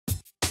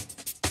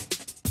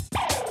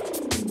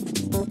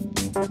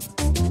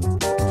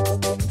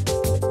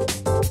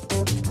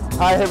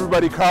Hi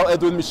everybody, Carl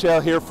Edwin Michel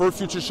here for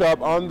Future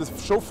Shop on the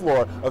show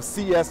floor of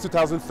CES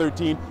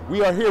 2013.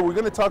 We are here, we're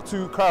going to talk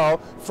to Carl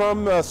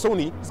from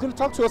Sony. He's going to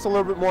talk to us a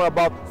little bit more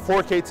about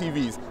 4K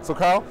TVs. So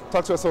Carl,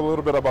 talk to us a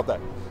little bit about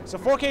that. So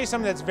 4K is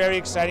something that's very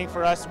exciting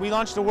for us. We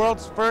launched the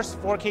world's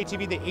first 4K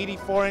TV, the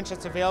 84-inch,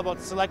 that's available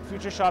at select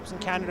Future Shops in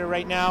Canada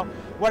right now.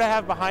 What I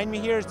have behind me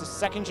here is the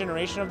second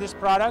generation of this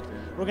product.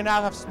 We're going to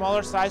now have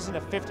smaller sizes in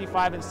a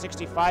 55 and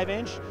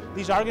 65-inch.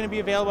 These are going to be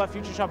available at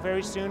Future Shop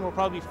very soon. We'll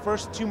probably be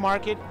first to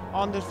market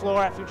on the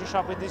floor at Future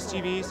Shop with these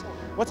TVs.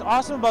 What's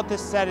awesome about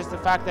this set is the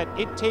fact that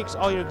it takes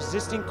all your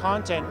existing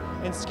content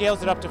and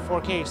scales it up to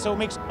 4K. So it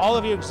makes all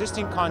of your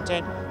existing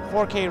content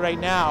 4K right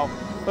now.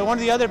 But one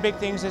of the other big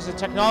things is a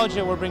technology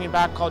that we're bringing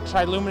back called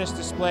triluminous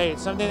display.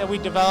 It's something that we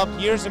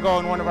developed years ago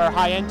in one of our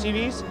high-end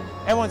TVs.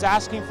 Everyone's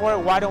asking for it.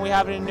 Why don't we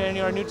have it in any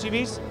of our new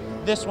TVs?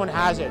 This one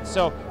has it.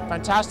 So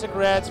fantastic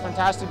reds,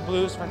 fantastic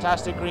blues,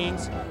 fantastic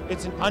greens.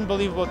 It's an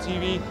unbelievable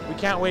TV. We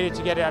can't wait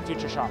to get it at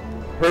Future Shop.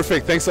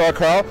 Perfect, thanks a lot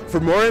Carl. For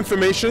more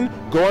information,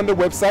 go on the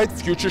website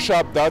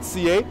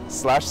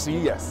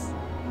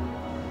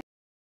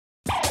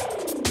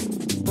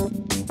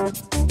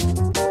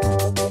futureshop.ca/CES.